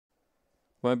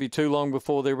Won't be too long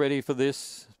before they're ready for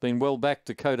this. It's been well back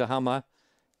Dakota Hummer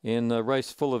in a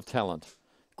race full of talent.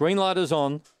 Green light is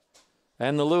on,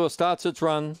 and the lure starts its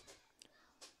run.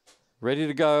 Ready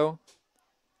to go.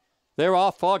 They're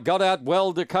off. Oh, got out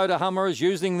well. Dakota Hummer is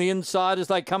using the inside as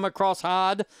they come across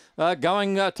hard.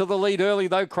 Going to the lead early,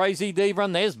 though, Crazy Diva.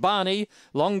 And there's Barney.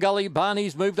 Long Gully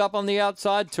Barney's moved up on the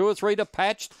outside. 2 or 3 to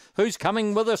Patched, who's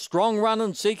coming with a strong run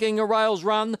and seeking a rails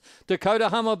run. Dakota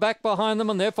Hummer back behind them,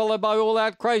 and they're followed by All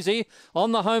Out Crazy.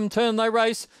 On the home turn they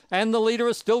race, and the leader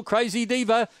is still Crazy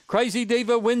Diva. Crazy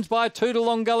Diva wins by 2 to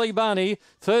Long Gully Barney.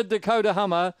 Third, Dakota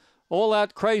Hummer. All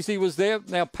Out Crazy was there.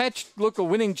 Now, Patched, look, a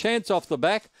winning chance off the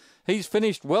back. He's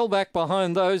finished well back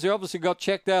behind those. He obviously got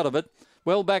checked out of it.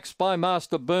 Well back Spy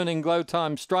Master, Burning Glow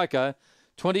Time Striker.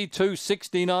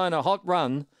 22.69, a hot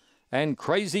run. And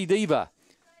Crazy Diva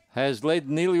has led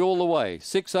nearly all the way.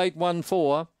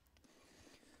 6.814.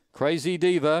 Crazy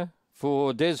Diva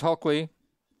for Des Hockley.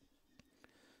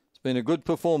 It's been a good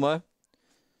performer.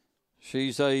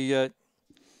 She's a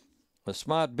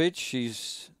smart bitch.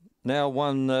 She's now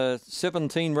won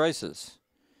 17 races.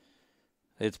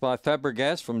 It's by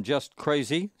Fabregas from Just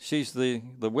Crazy. She's the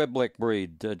Weblek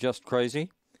breed, Just Crazy.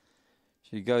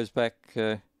 She goes back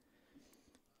to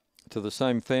the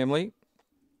same family.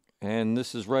 And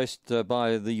this is raced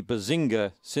by the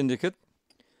Bazinga Syndicate.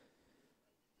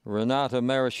 Renata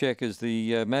Marashek is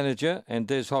the manager, and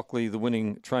Des Hockley the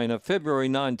winning trainer. February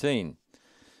 19.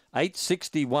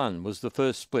 8.61 was the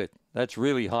first split. That's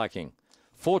really hiking.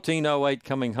 14.08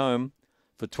 coming home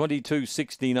for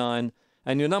 22.69.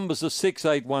 And your numbers are 6,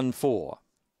 8, 1, 4.